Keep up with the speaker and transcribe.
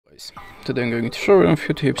guys, today I'm going to show you a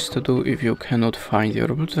few tips to do if you cannot find your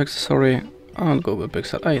Bluetooth accessory on Google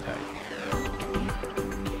Pixel 8.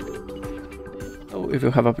 So if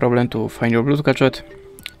you have a problem to find your Bluetooth gadget,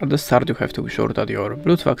 at the start you have to be sure that your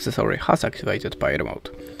Bluetooth accessory has activated by remote.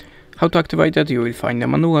 How to activate it you will find a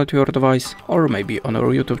manual to your device or maybe on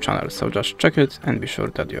our YouTube channel, so just check it and be sure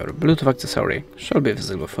that your Bluetooth accessory shall be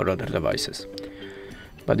visible for other devices.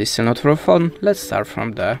 But it's still not for fun, let's start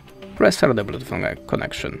from the restart the Bluetooth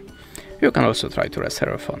connection. You can also try to restart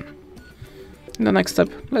your phone. In the next step,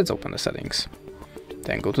 let's open the settings.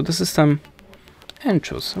 Then go to the system and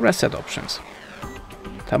choose Reset Options.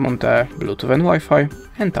 Tap on the Bluetooth and Wi-Fi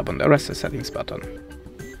and tap on the Reset Settings button.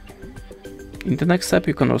 In the next step,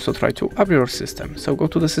 you can also try to upgrade your system, so go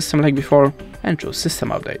to the system like before and choose System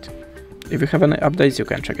Update. If you have any updates, you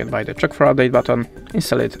can check it by the Check for Update button,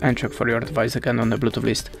 install it and check for your device again on the Bluetooth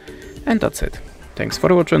list. And that's it. Thanks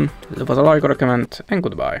for watching, leave us a like or a comment, and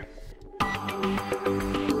goodbye.